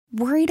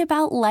Worried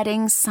about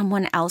letting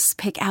someone else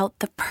pick out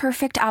the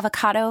perfect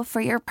avocado for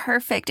your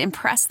perfect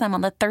impress them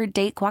on the third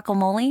date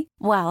guacamole?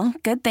 Well,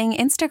 good thing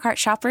Instacart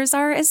shoppers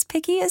are as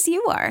picky as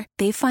you are.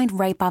 They find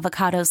ripe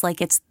avocados like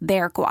it's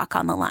their guac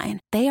on the line.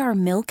 They are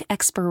milk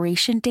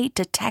expiration date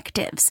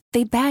detectives.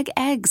 They bag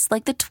eggs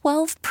like the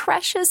 12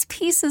 precious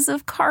pieces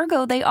of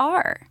cargo they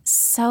are.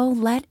 So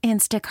let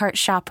Instacart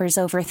shoppers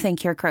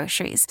overthink your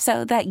groceries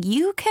so that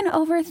you can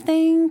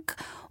overthink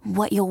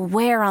what you'll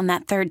wear on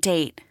that third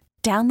date.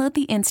 Download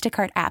the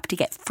Instacart app to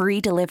get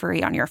free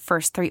delivery on your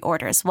first 3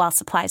 orders while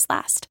supplies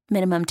last.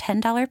 Minimum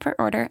 $10 per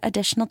order.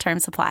 Additional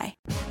terms apply.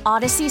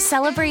 Odyssey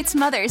celebrates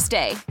Mother's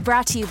Day.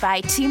 Brought to you by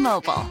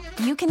T-Mobile.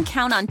 You can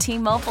count on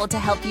T-Mobile to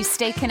help you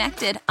stay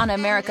connected on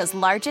America's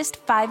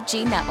largest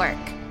 5G network.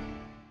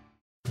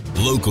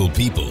 Local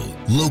people,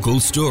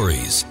 local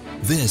stories.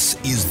 This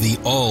is the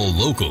All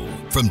Local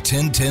from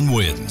 1010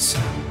 Wins.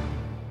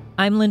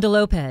 I'm Linda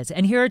Lopez,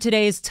 and here are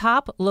today's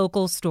top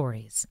local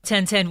stories.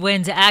 1010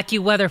 Winds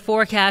AccuWeather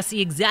forecasts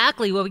see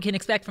exactly what we can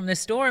expect from this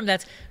storm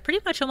that's pretty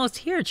much almost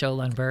here, Joe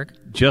Lundberg.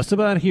 Just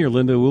about here,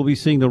 Linda. We'll be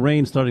seeing the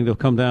rain starting to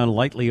come down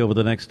lightly over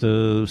the next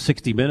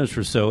 60 minutes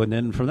or so, and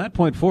then from that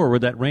point forward,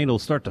 that rain will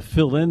start to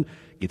fill in,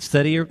 get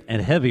steadier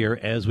and heavier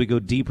as we go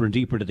deeper and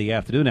deeper into the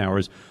afternoon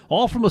hours,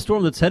 all from a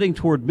storm that's heading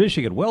toward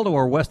Michigan, well to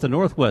our west and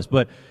northwest,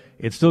 but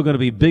it's still going to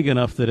be big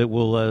enough that it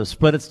will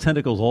spread its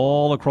tentacles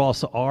all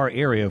across our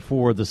area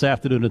for this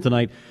afternoon and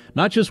tonight,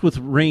 not just with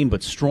rain,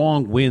 but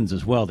strong winds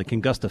as well. They can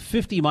gust to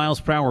 50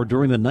 miles per hour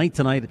during the night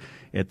tonight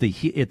at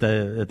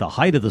the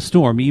height of the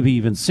storm,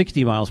 even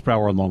 60 miles per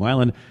hour on Long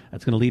Island.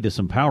 That's going to lead to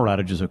some power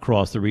outages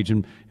across the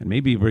region and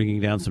maybe bringing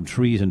down some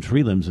trees and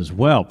tree limbs as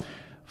well.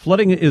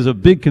 Flooding is a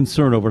big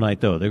concern overnight,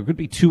 though. There could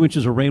be 2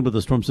 inches of rain with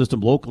the storm system,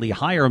 locally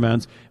higher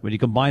amounts. When you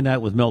combine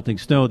that with melting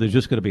snow, there's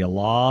just going to be a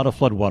lot of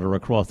floodwater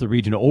across the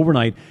region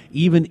overnight,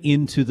 even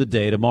into the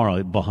day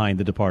tomorrow behind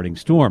the departing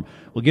storm.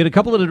 We'll get a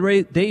couple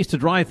of days to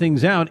dry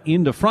things out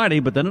into Friday,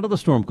 but then another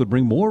storm could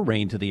bring more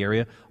rain to the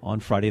area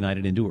on Friday night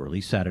and into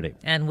early Saturday.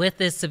 And with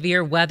this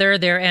severe weather,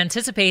 they're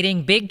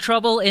anticipating big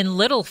trouble in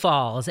Little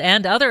Falls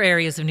and other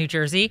areas of New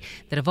Jersey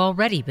that have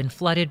already been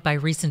flooded by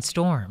recent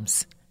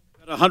storms.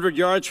 100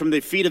 yards from the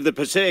feet of the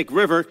Passaic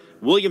River,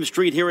 William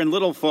Street here in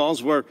Little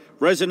Falls, where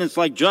residents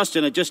like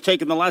Justin had just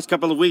taken the last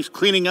couple of weeks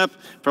cleaning up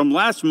from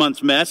last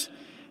month's mess.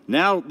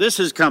 Now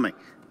this is coming.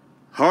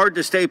 Hard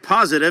to stay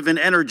positive and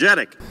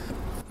energetic.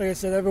 Like I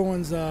said,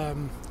 everyone's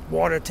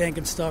water tank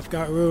and stuff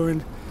got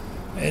ruined.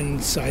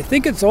 And so I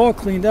think it's all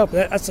cleaned up.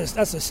 That's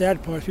the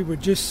sad part. People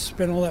just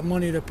spent all that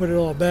money to put it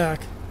all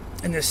back,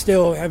 and they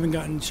still haven't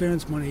gotten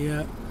insurance money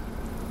yet.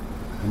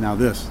 And now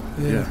this.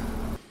 Yeah.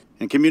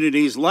 And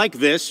communities like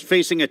this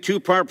facing a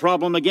 2-part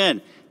problem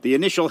again. The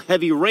initial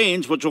heavy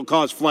rains, which will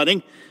cause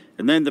flooding,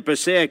 and then the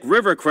Passaic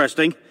River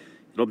cresting.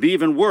 It'll be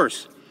even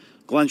worse.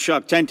 Glenn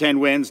Schuck, 1010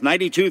 Winds,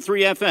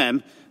 92.3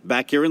 FM,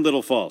 back here in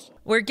Little Falls.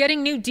 We're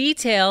getting new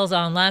details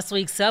on last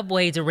week's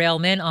subway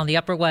derailment on the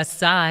Upper West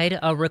Side.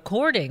 A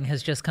recording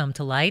has just come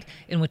to light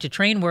in which a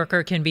train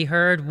worker can be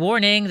heard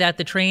warning that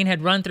the train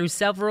had run through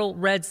several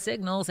red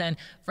signals and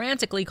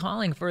frantically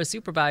calling for a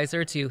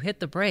supervisor to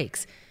hit the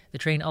brakes. The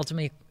train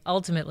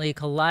ultimately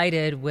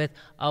collided with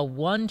a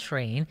 1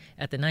 train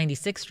at the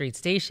 96th Street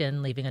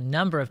station, leaving a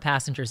number of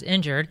passengers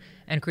injured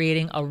and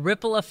creating a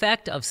ripple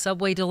effect of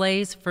subway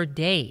delays for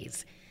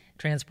days.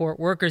 Transport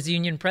Workers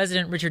Union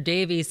President Richard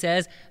Davies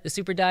says the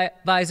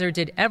supervisor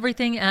did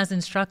everything as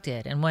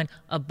instructed and went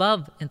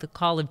above the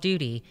call of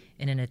duty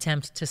in an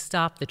attempt to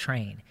stop the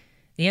train.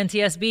 The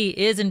NTSB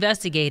is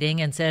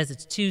investigating and says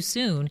it's too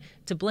soon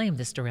to blame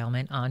this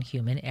derailment on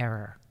human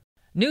error.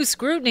 New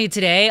scrutiny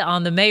today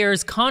on the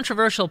mayor's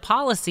controversial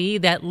policy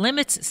that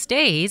limits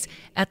stays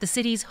at the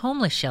city's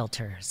homeless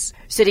shelters.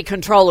 City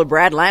Controller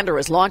Brad Lander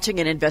is launching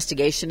an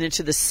investigation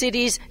into the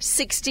city's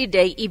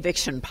 60-day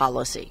eviction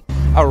policy.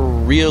 I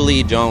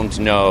really don't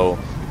know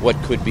what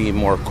could be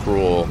more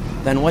cruel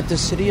than what the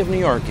city of New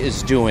York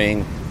is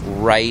doing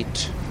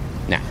right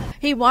now.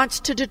 He wants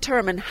to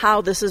determine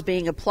how this is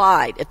being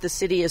applied, if the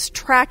city is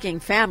tracking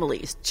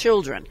families,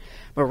 children.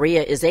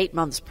 Maria is 8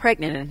 months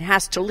pregnant and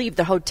has to leave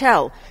the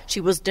hotel. She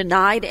was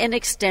denied an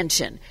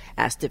extension.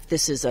 Asked if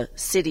this is a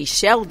city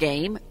shell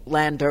game,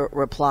 Lander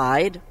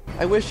replied,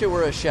 I wish it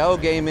were a shell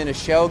game. In a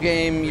shell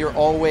game, you're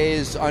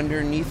always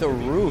underneath a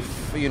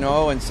roof,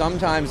 and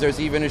sometimes there's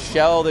even a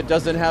shell that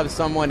doesn't have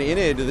someone in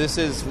it. This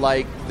is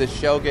like the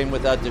shell game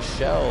without the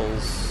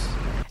shells.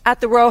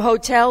 At the Row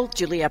Hotel,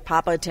 Julia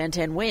Papa,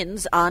 1010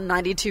 Winds on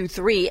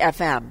 92.3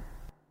 FM.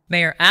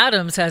 Mayor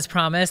Adams has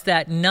promised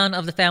that none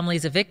of the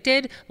families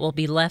evicted will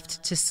be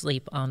left to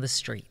sleep on the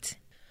street.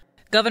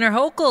 Governor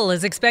Hochul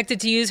is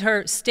expected to use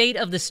her State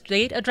of the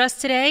State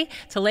address today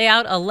to lay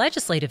out a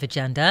legislative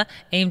agenda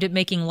aimed at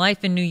making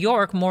life in New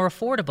York more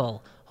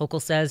affordable.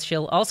 Hochul says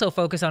she'll also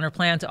focus on her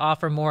plan to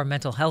offer more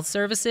mental health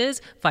services,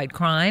 fight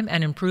crime,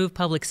 and improve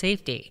public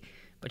safety.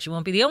 But she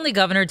won't be the only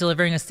governor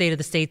delivering a State of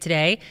the State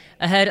today.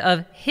 Ahead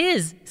of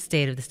his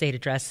State of the State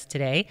address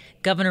today,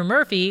 Governor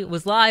Murphy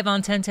was live on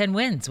 1010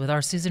 Winds with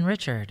our Susan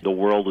Richard. The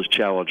world is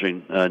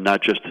challenging,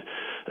 not just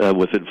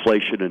with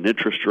inflation and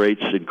interest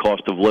rates and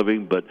cost of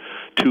living, but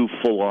 2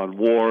 full-on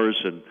wars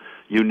and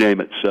you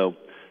name it. So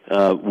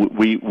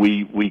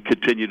we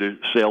continue to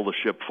sail the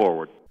ship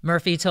forward.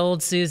 Murphy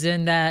told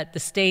Susan that the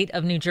state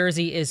of New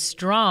Jersey is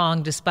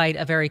strong despite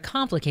a very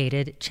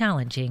complicated,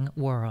 challenging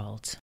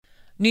world.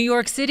 New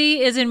York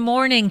City is in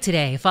mourning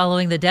today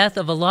following the death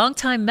of a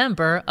longtime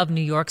member of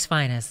New York's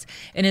finest.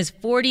 In his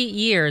 40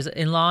 years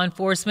in law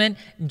enforcement,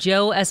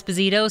 Joe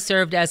Esposito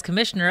served as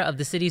commissioner of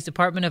the city's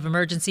Department of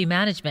Emergency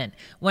Management,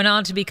 went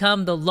on to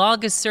become the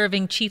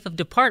longest-serving chief of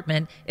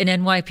department in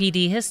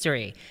NYPD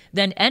history,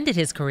 then ended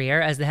his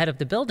career as the head of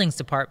the Buildings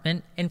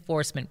Department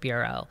Enforcement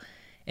Bureau.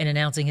 In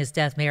announcing his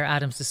death, Mayor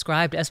Adams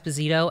described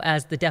Esposito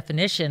as the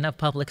definition of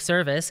public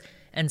service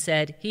and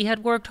said he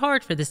had worked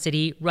hard for the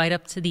city right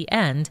up to the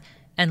end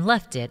and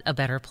left it a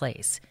better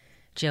place.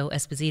 Joe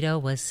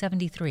Esposito was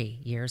 73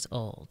 years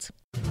old.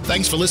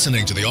 Thanks for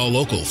listening to the All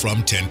Local from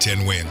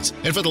 1010 Wins.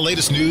 And for the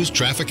latest news,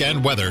 traffic,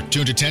 and weather,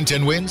 tune to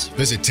 1010 Wins,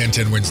 visit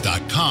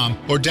 1010wins.com,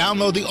 or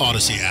download the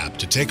Odyssey app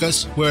to take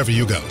us wherever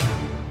you go.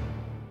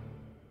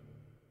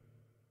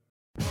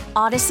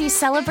 Odyssey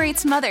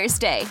celebrates Mother's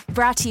Day,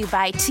 brought to you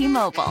by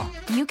T-Mobile.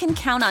 You can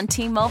count on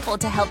T-Mobile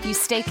to help you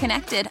stay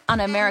connected on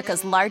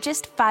America's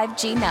largest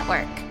 5G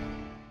network.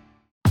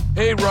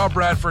 Hey, Rob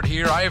Bradford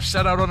here. I have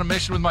set out on a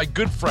mission with my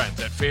good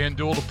friends at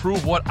FanDuel to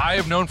prove what I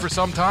have known for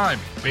some time.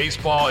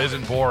 Baseball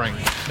isn't boring.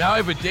 Now I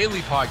have a daily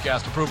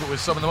podcast to prove it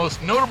with some of the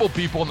most notable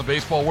people in the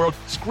baseball world,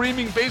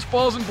 screaming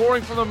baseball isn't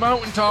boring from the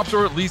mountaintops,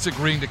 or at least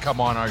agreeing to come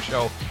on our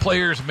show.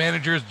 Players,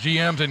 managers,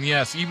 GMs, and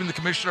yes, even the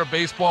commissioner of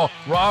baseball,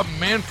 Rob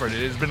Manfred.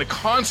 It has been a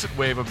constant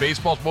wave of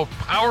baseball's most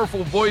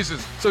powerful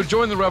voices. So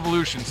join the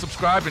revolution.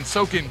 Subscribe and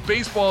soak in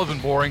Baseball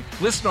Isn't Boring.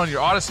 Listen on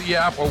your Odyssey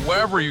app or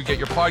wherever you get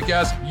your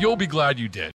podcasts. You'll be glad you did.